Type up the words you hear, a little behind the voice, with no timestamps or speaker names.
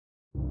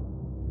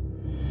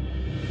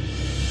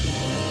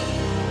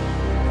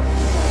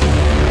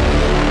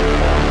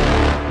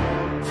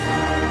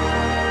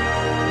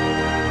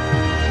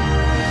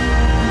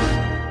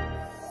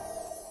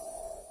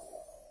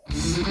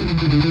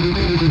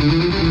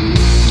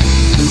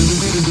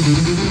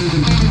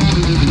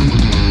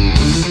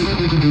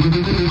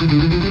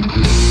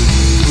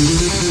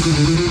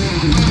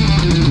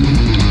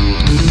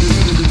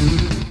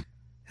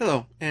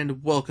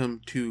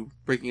to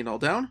breaking it all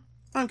down.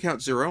 I'm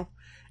Count Zero.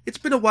 It's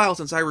been a while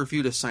since I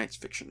reviewed a science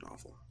fiction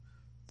novel.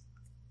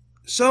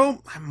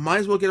 So, I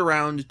might as well get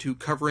around to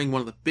covering one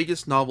of the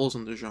biggest novels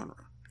in the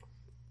genre.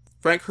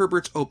 Frank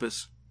Herbert's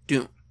opus,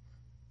 Dune.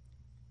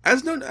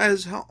 As known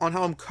as on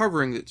how I'm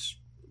covering this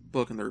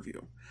book in the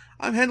review,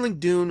 I'm handling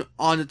Dune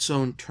on its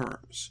own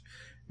terms,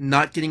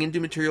 not getting into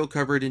material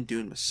covered in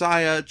Dune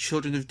Messiah,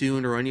 Children of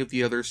Dune, or any of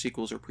the other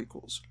sequels or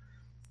prequels.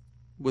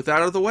 With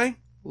that out of the way,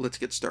 let's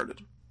get started.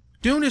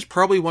 Dune is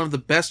probably one of the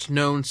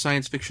best-known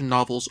science fiction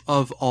novels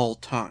of all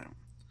time.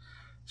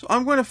 So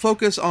I'm going to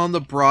focus on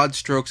the broad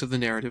strokes of the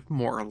narrative,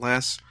 more or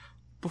less,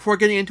 before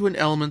getting into an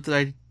element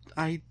that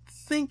I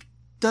think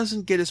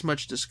doesn't get as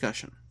much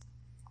discussion.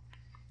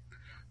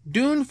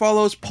 Dune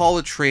follows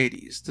Paul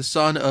Atreides, the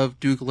son of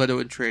Duke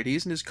Leto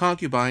Atreides, and his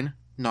concubine,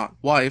 not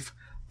wife,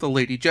 the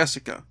Lady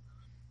Jessica.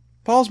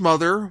 Paul's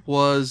mother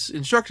was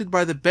instructed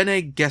by the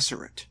Bene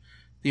Gesserit,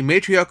 the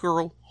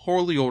matriarchal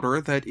holy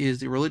order that is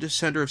the religious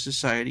center of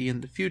society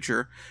in the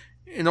future,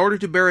 in order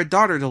to bear a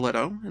daughter to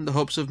Leto, in the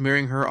hopes of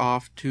marrying her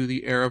off to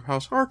the heir of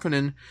House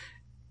Harkonnen,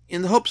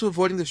 in the hopes of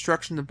avoiding the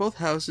destruction of both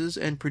houses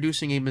and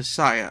producing a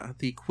messiah,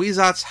 the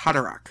Kwisatz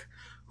Haderach,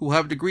 who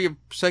have a degree of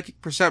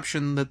psychic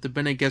perception that the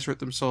Bene Gesserit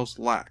themselves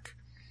lack.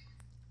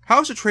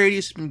 House Atreides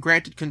has been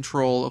granted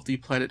control of the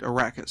planet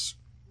Arrakis,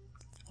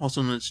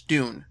 also known as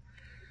Dune,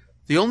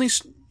 the only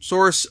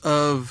source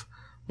of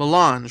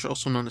melange,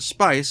 also known as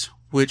spice,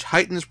 which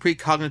heightens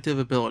precognitive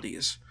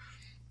abilities.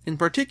 In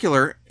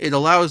particular, it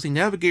allows the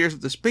navigators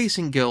of the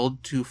Spacing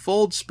Guild to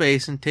fold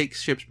space and take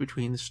ships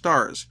between the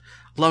stars,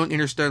 allowing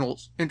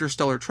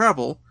interstellar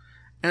travel,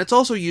 and it's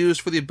also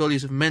used for the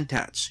abilities of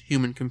mentats,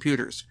 human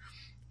computers.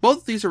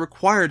 Both of these are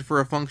required for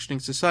a functioning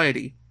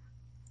society,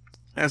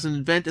 as an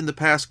event in the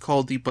past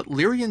called the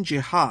Butlerian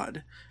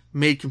Jihad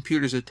made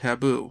computers a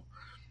taboo.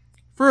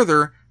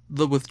 Further,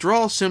 the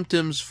withdrawal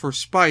symptoms for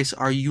spice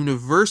are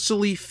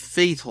universally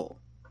fatal,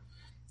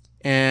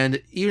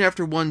 and even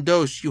after one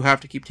dose, you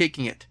have to keep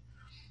taking it.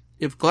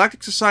 If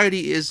galactic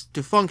society is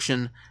to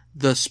function,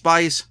 the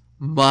spice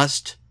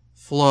must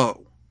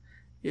flow.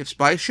 If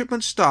spice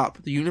shipments stop,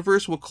 the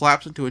universe will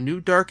collapse into a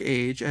new dark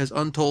age, as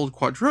untold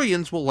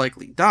quadrillions will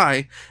likely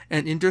die,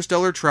 and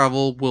interstellar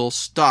travel will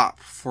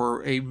stop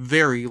for a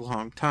very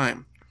long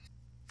time.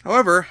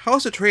 However,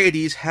 House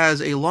Atreides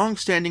has a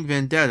long-standing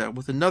vendetta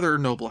with another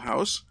noble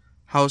house,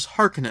 House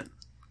Harkonnen.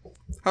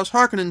 House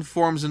Harkonnen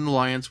forms an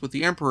alliance with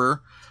the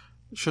Emperor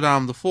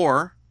Shaddam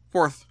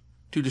IV,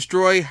 to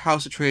destroy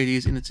House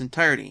Atreides in its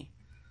entirety.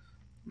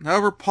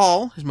 However,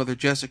 Paul, his mother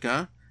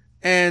Jessica,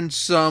 and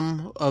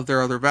some of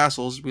their other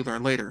vassals, we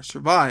learn later,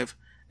 survive,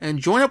 and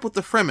join up with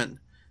the Fremen,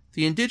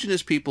 the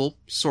indigenous people,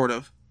 sort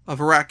of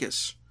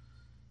Arrakis.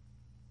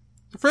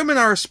 The Fremen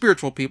are a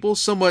spiritual people,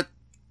 somewhat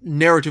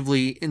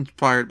narratively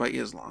inspired by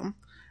Islam,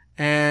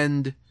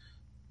 and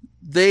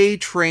they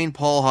train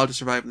Paul how to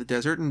survive in the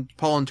desert, and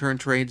Paul in turn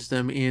trains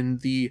them in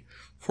the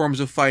forms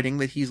of fighting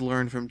that he's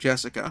learned from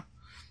Jessica.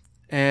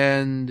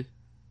 And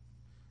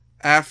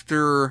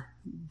after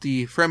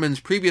the Fremen's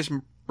previous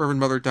Reverend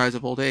Mother dies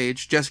of old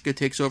age, Jessica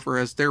takes over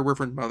as their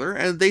Reverend Mother,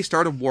 and they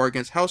start a war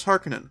against House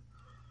Harkonnen.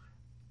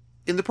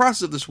 In the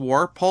process of this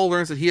war, Paul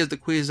learns that he is the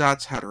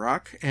Kwisatz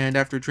Haderach, and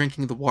after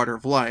drinking the Water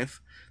of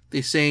Life,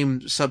 the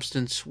same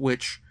substance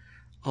which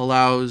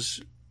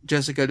allows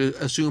Jessica to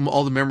assume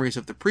all the memories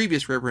of the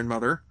previous Reverend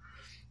Mother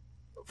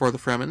for the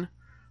Fremen,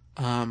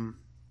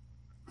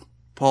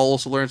 Paul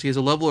also learns he has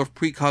a level of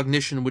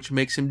precognition which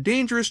makes him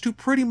dangerous to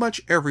pretty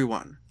much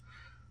everyone.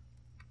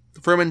 The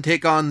Fremen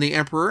take on the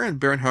Emperor and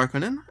Baron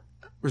Harkonnen,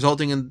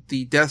 resulting in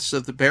the deaths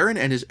of the Baron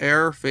and his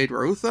heir, Fade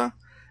Rautha,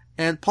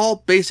 and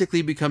Paul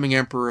basically becoming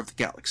Emperor of the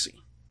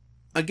Galaxy.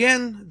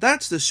 Again,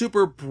 that's the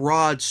super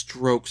broad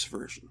strokes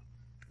version.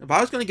 If I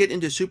was going to get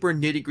into super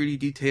nitty-gritty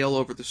detail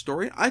over the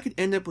story, I could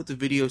end up with a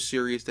video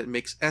series that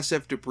makes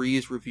SF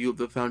Debris' review of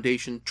the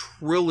Foundation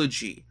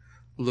trilogy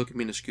look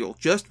minuscule,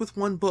 just with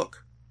one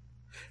book.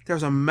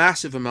 There's a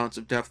massive amounts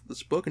of depth to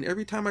this book, and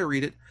every time I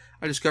read it,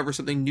 I discover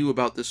something new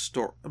about the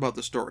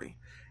story.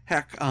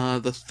 Heck,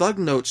 the Thug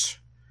Notes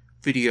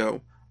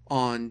video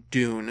on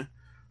Dune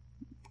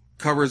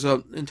covers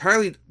an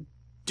entirely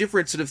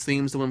different set of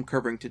themes than what I'm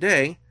covering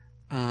today,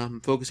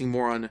 focusing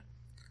more on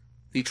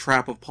the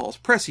trap of Paul's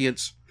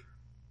prescience,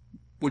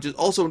 which is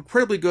also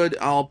incredibly good.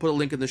 I'll put a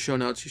link in the show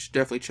notes. You should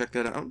definitely check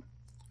that out.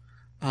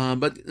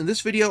 But in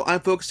this video, I'm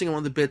focusing on one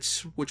of the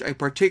bits which I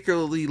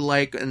particularly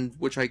like and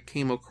which I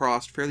came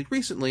across fairly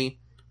recently,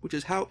 which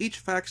is how each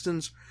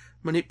faction's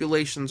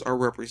manipulations are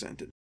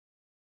represented.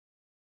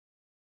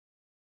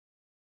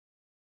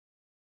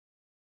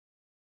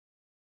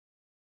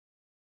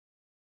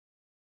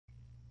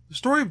 The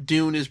story of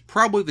Dune is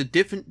probably the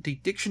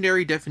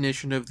dictionary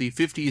definition of the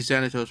 50s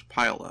Xanatos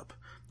pileup,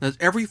 as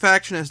every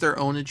faction has their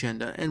own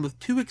agenda, and with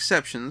two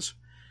exceptions,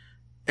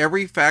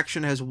 every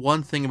faction has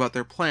one thing about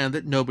their plan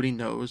that nobody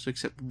knows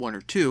except one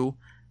or two,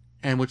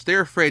 and which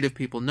they're afraid of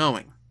people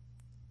knowing.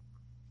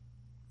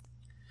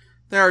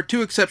 There are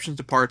two exceptions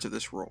to parts of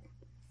this rule.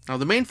 Now,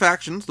 the main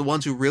factions, the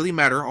ones who really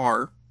matter,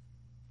 are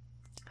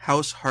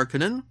House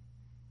Harkonnen,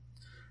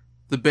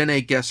 the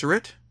Bene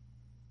Gesserit,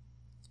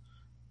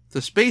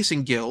 the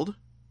Spacing Guild,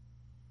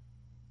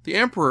 the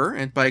Emperor,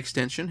 and by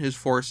extension his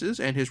forces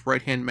and his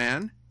right-hand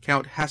man,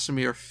 Count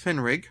Hasimir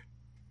Fenrig,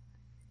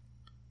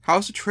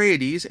 House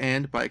Atreides,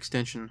 and by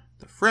extension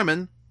the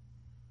Fremen.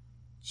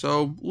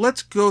 So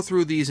let's go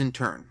through these in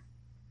turn.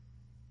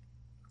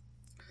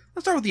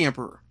 Let's start with the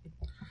Emperor.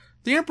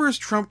 The Emperor's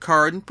trump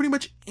card in pretty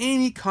much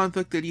any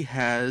conflict that he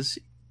has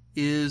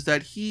is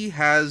that he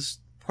has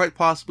quite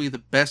possibly the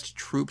best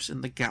troops in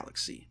the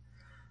galaxy.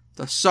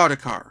 The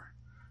Sardaukar.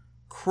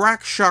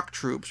 Crack shock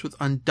troops with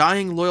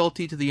undying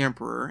loyalty to the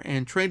Emperor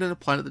and trained on a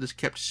planet that is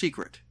kept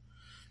secret.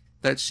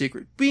 That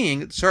secret being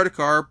that the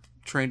Sardaukar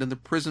trained on the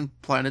prison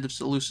planet of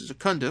Seleucus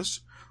Secundus,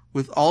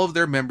 with all of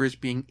their members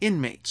being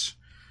inmates.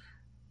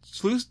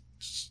 Seleucus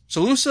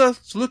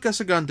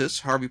Secundus,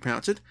 however you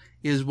pronounce it,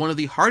 is one of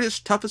the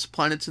hardest, toughest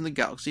planets in the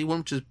galaxy, one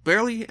which is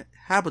barely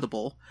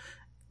habitable,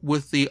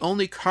 with the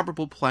only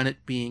comparable planet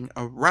being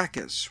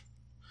Arrakis.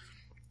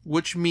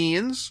 Which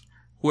means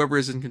whoever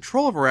is in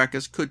control of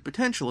Arrakis could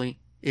potentially,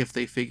 if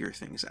they figure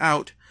things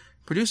out,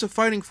 produce a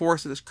fighting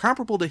force that is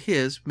comparable to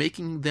his,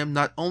 making them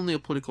not only a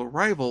political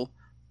rival,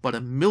 but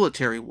a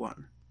military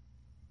one.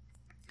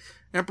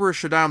 Emperor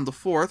Shaddam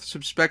IV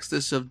suspects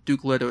this of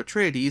Duke Leto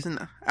Atreides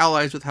and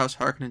allies with House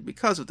Harkonnen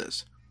because of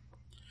this.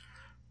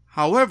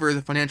 However,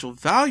 the financial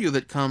value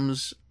that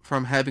comes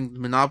from having the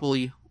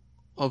monopoly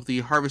of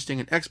the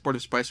harvesting and export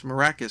of spice from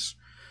Arrakis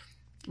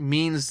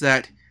means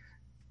that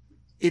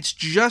it's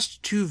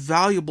just too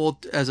valuable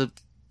as a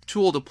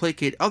tool to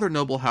placate other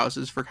noble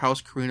houses for House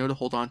Carino to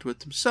hold on to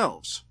it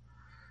themselves.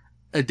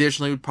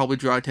 Additionally, it would probably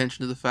draw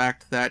attention to the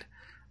fact that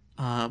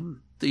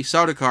the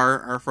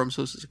Sardaukar are from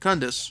Seleucus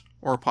Secundus,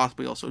 or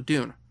possibly also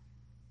Dune.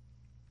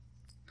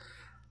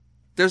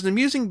 There's an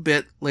amusing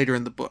bit later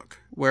in the book,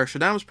 where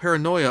Shaddam's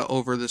paranoia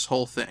over this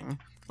whole thing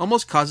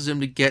almost causes him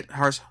to get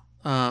House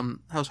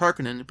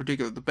Harkonnen, in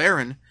particular the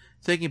Baron,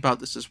 thinking about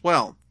this as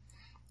well.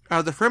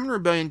 The Fremen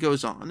Rebellion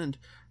goes on, and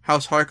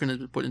House Harkonnen has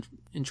been put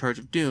in charge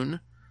of Dune.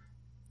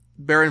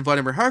 Baron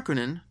Vladimir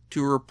Harkonnen,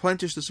 to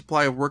replenish the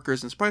supply of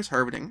workers and spice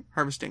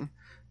harvesting,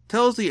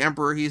 tells the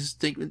Emperor he's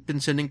been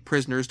sending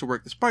prisoners to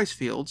work the spice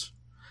fields,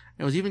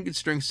 and was even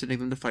considering sending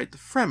them to fight the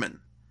Fremen.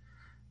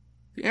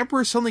 The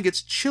Emperor suddenly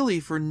gets chilly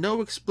for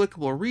no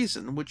explicable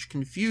reason, which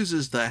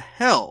confuses the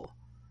hell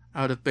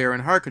out of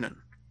Baron Harkonnen.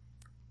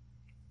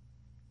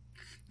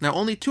 Now,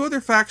 only two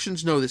other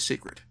factions know this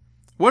secret.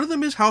 One of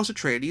them is House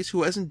Atreides,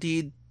 who has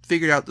indeed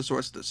figured out the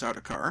source of the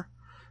Sardaukar,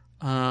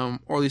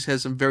 or at least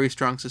has some very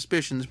strong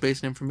suspicions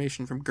based on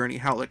information from Gurney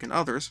Halleck and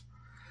others,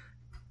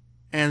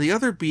 and the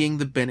other being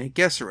the Bene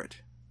Gesserit.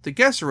 The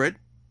Gesserit,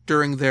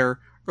 during their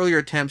earlier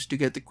attempts to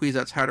get the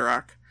Kwisatz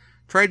Haderach,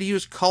 tried to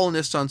use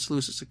colonists on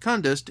Seleucus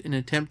Secundus in an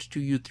attempt to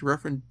use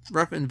the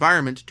rough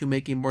environment to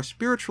make a more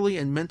spiritually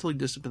and mentally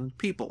disciplined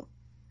people.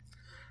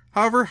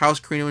 However, House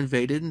Carino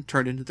invaded and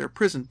turned into their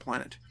prison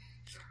planet.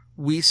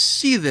 We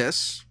see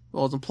this,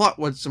 well,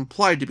 what's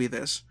implied to be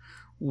this,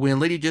 when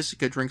Lady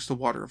Jessica drinks the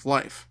water of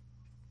life.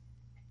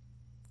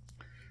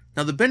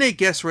 Now, the Bene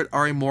Gesserit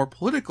are a more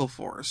political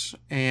force,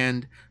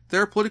 and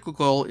their political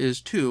goal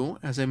is to,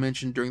 as I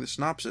mentioned during the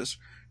synopsis,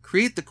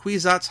 create the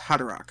Kwisatz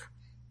Haderach,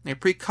 a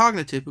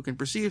precognitive who can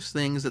perceive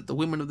things that the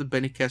women of the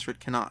Bene Gesserit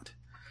cannot.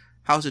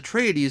 House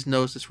Atreides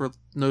knows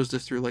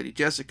this through Lady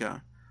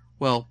Jessica.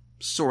 Well,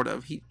 sort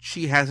of.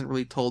 She hasn't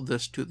really told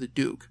this to the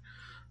Duke.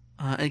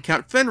 And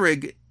Count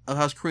Fenrig of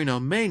House Carino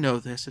may know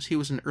this, as he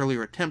was an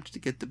earlier attempt to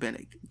get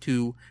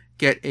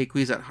a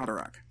Kwisatz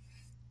Haderach.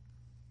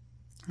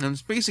 Now, the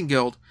Spacing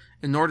Guild,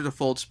 in order to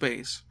fold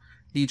space,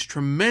 needs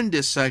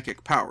tremendous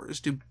psychic powers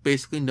to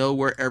basically know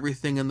where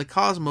everything in the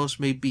cosmos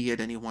may be at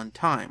any one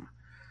time.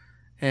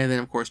 And then,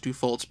 of course, to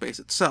fold space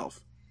itself.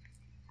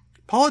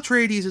 Paul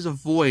Atreides is a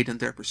void in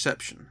their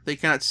perception. They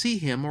cannot see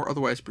him or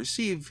otherwise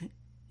perceive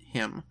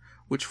him,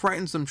 which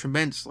frightens them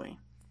tremendously.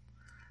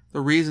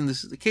 The reason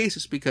this is the case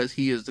is because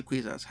he is the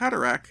Kwisatz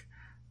Haderach,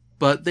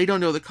 but they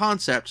don't know the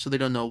concept, so they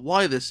don't know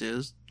why this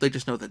is, they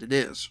just know that it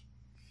is.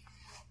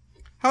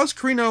 House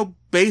Carino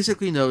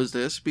basically knows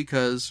this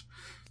because,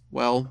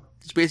 well,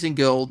 the Spacing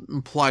Guild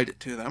implied it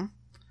to them,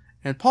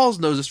 and Paul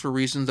knows this for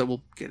reasons that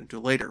we'll get into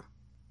later.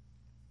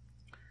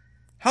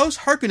 House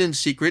Harkonnen's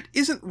secret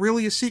isn't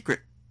really a secret,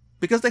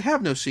 because they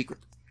have no secret.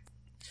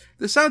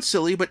 This sounds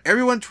silly, but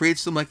everyone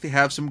treats them like they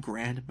have some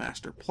grand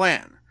master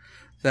plan,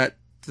 that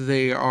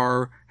they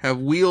have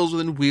wheels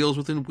within wheels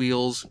within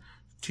wheels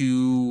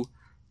to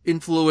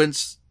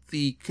influence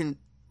the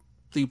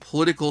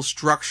political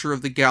structure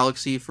of the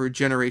galaxy for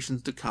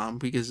generations to come,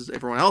 because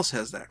everyone else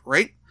has that,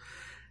 right?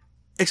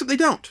 Except they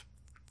don't.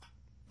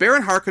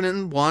 Baron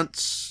Harkonnen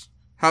wants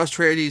House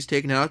Atreides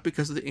taken out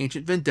because of the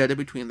ancient vendetta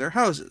between their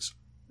houses.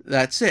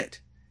 That's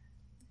it.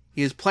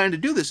 His plan to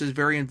do this is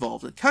very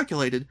involved and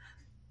calculated,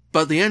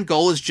 but the end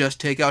goal is just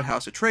take out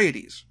House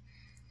Atreides.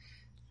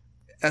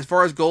 As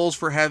far as goals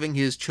for having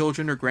his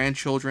children or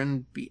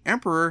grandchildren be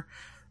emperor,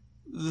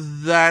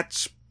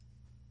 those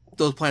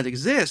plans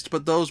exist,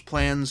 but those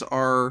plans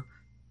are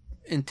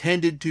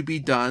intended to be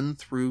done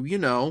through,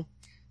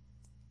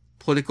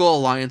 political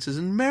alliances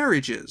and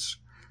marriages,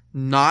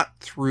 not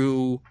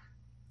through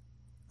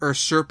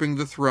usurping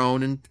the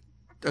throne and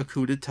a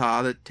coup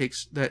d'etat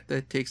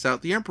that takes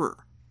out the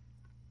emperor.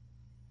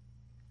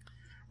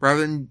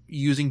 Rather than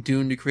using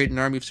Dune to create an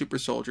army of super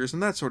soldiers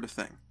and that sort of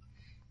thing.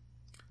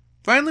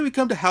 Finally, we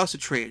come to House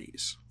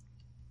Atreides.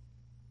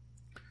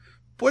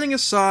 Putting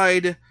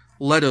aside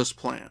Leto's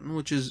plan,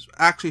 which is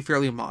actually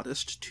fairly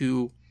modest,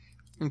 to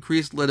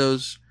increase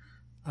Leto's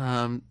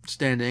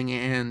standing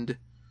and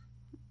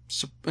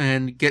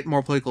get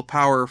more political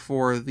power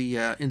for the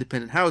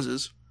independent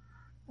houses,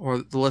 or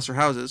the lesser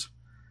houses,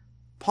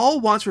 Paul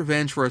wants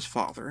revenge for his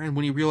father, and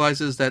when he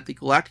realizes that the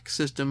galactic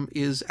system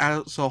is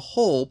as a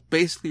whole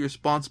basically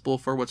responsible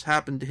for what's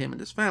happened to him and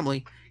his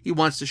family, he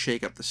wants to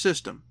shake up the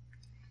system.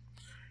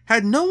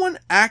 Had no one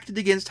acted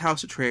against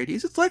House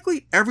Atreides, it's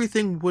likely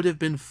everything would have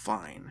been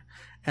fine,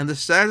 and the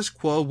status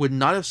quo would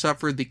not have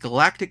suffered the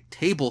galactic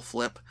table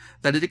flip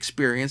that it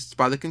experienced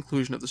by the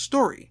conclusion of the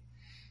story.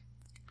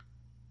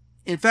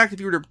 In fact, if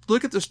you were to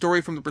look at the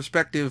story from the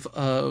perspective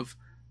of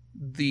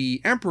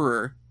the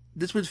Emperor,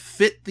 this would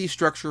fit the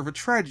structure of a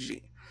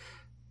tragedy.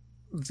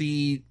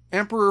 The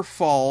Emperor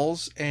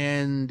falls,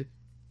 and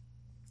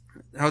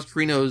House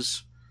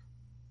Carino's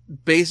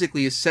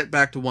basically is set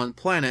back to one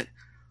planet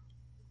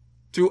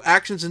through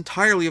actions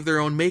entirely of their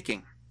own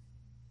making.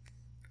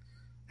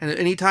 And at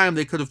any time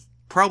they could have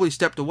probably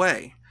stepped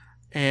away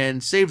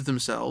and saved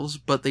themselves,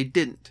 but they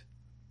didn't.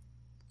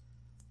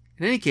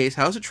 In any case,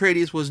 House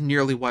Atreides was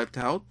nearly wiped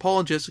out. Paul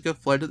and Jessica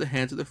fled to the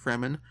hands of the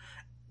Fremen,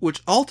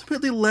 which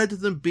ultimately led to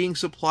them being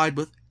supplied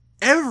with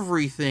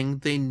everything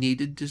they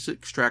needed to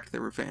extract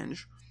their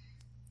revenge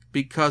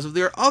because of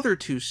their other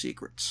two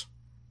secrets.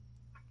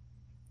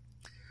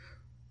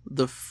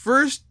 The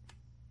first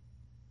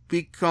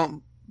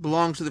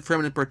belongs to the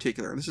Fremen in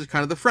particular. This is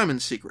kind of the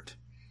Fremen secret.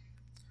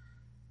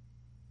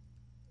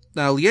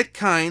 Now, Liet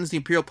Kynes, the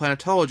Imperial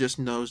Planetologist,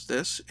 knows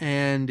this,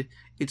 and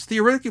it's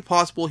theoretically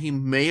possible he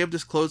may have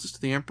disclosed this to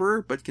the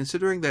Emperor, but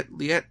considering that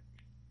Liet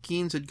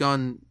Kynes had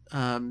gone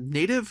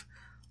native,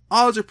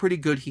 odds are pretty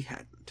good he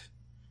hadn't.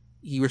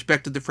 He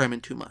respected the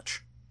Fremen too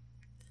much.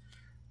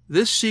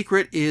 This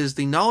secret is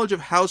the knowledge of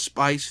how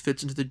spice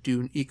fits into the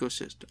Dune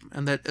ecosystem,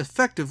 and that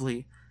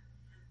effectively,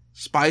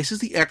 spice is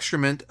the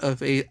excrement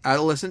of a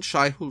adolescent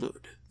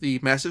Shai-Hulud, the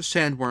massive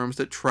sandworms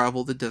that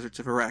travel the deserts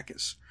of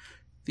Arrakis.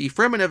 The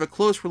Fremen have a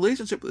close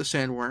relationship with the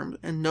sandworms,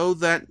 and know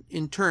that,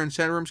 in turn,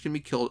 sandworms can be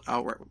killed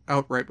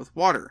outright with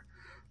water.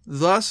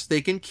 Thus,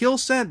 they can kill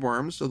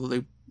sandworms, although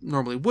they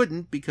normally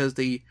wouldn't, because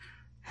they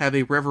have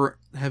a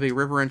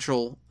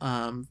reverential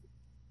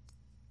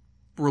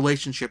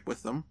relationship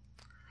with them,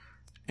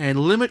 and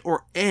limit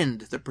or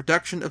end the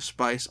production of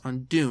spice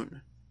on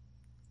Dune.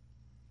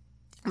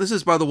 This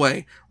is, by the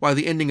way, why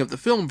the ending of the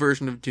film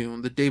version of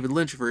Dune, the David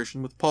Lynch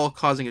version, with Paul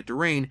causing it to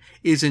rain,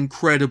 is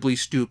incredibly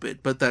stupid,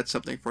 but that's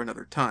something for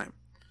another time.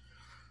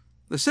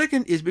 The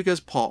second is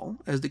because Paul,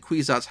 as the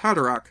Kwisatz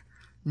Haderach,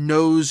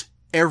 knows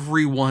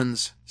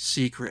everyone's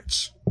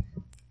secrets.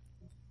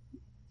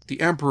 The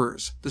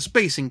Emperors, the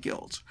Spacing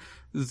Guilds,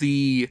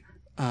 the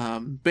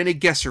Bene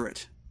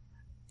Gesserit,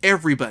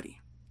 everybody.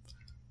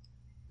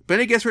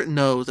 Bene Gesserit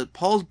knows that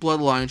Paul's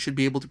bloodline should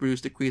be able to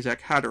produce the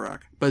Kwisatz Haderach,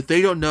 but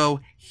they don't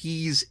know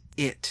he's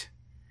it.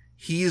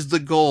 He's the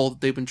goal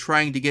that they've been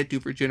trying to get to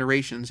for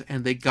generations,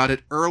 and they got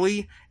it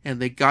early,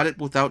 and they got it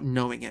without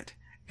knowing it,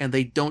 and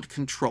they don't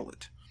control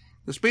it.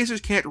 The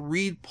Spacers can't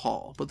read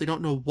Paul, but they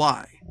don't know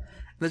why. And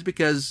that's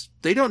because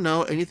they don't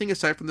know anything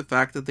aside from the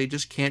fact that they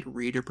just can't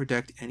read or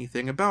predict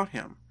anything about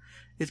him.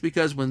 It's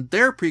because when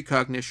their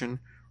precognition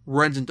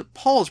runs into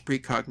Paul's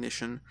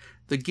precognition,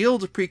 the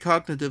Guild's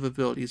precognitive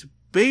abilities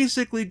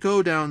basically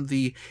go down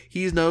the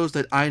he knows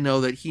that I know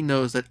that he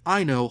knows that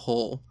I know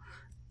hole,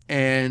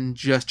 and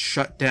just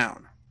shut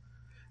down.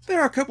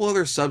 There are a couple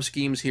other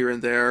sub-schemes here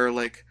and there,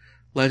 like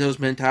Leto's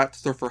Mentat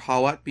Thorfar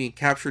Hawat being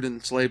captured and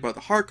enslaved by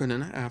the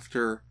Harkonnen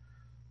after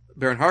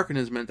Baron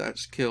Harkonnen's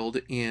Mentats killed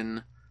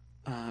in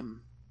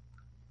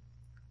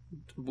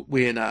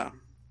when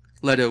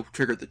Leto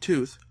triggered the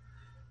tooth,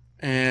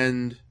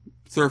 and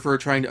Thorfar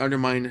trying to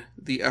undermine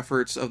the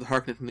efforts of the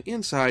Harkonnen from the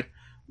inside,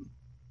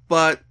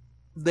 but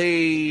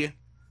they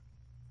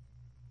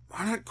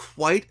are not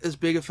quite as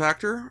big a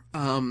factor,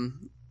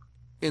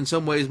 in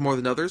some ways more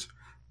than others,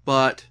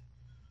 but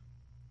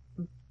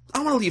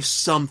I want to leave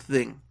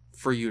something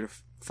for you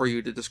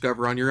to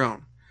discover on your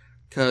own,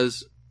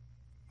 because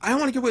I don't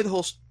want to give away the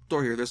whole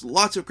story here. There's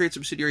lots of great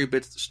subsidiary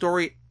bits to the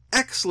story,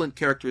 excellent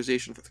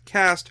characterization for the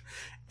cast,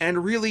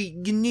 and really,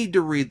 you need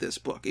to read this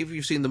book. If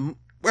you've seen the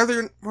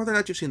whether or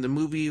not you've seen the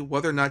movie,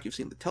 whether or not you've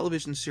seen the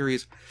television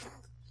series,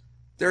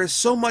 there is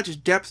so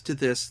much depth to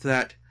this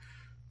that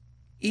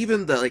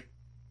even the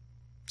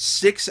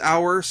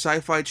 6-hour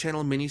Sci-Fi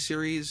Channel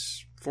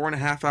miniseries,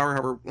 4.5 hour,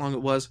 however long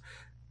it was,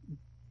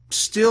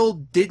 still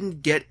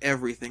didn't get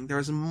everything. There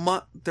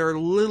are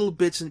little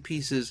bits and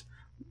pieces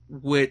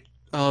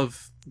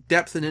of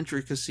depth and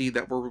intricacy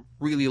that were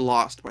really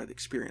lost by the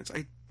experience.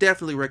 I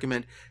definitely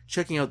recommend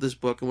checking out this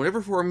book in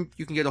whatever form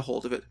you can get a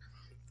hold of it.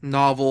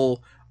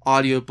 Novel,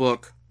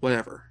 audiobook,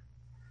 whatever.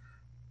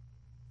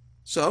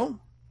 So,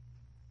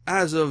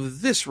 as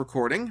of this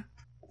recording,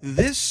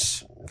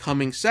 this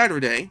coming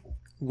Saturday,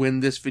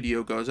 when this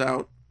video goes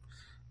out,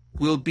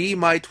 will be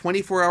my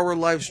 24-hour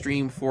live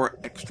stream for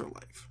Extra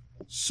Life.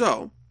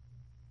 So,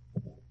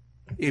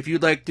 if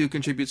you'd like to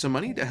contribute some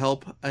money to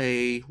help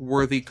a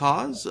worthy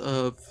cause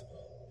of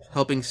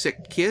helping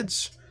sick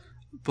kids,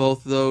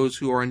 both those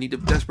who are in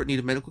desperate need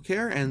of medical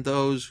care and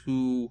those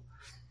who,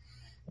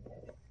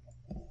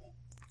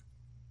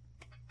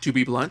 to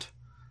be blunt,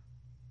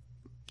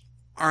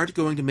 aren't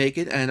going to make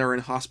it and are in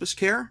hospice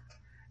care,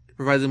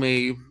 provide them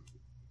a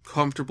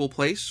comfortable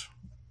place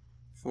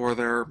for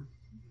their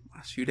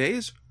last few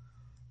days,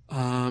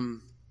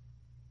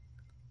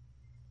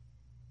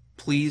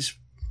 please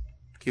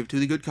give to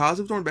the good cause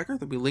of Doernbecher.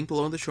 There'll be a link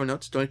below in the show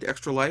notes. Donate to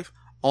Extra Life.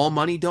 All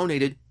money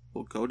donated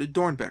will go to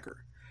Doernbecher.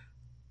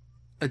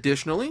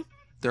 Additionally,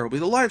 there will be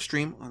the live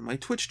stream on my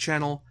Twitch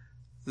channel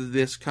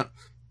this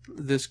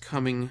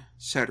coming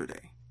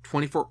Saturday,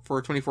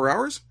 24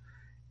 hours.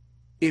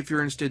 If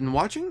you're interested in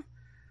watching,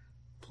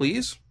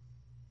 please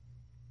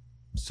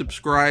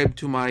subscribe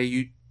to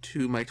my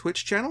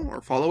Twitch channel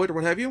or follow it or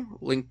what have you.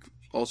 Link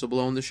also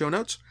below in the show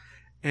notes.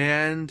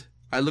 And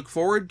I look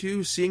forward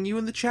to seeing you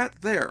in the chat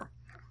there.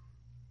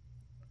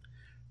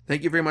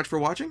 Thank you very much for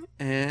watching,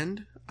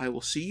 and I will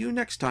see you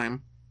next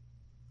time,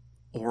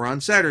 or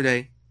on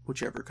Saturday,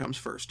 whichever comes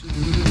first.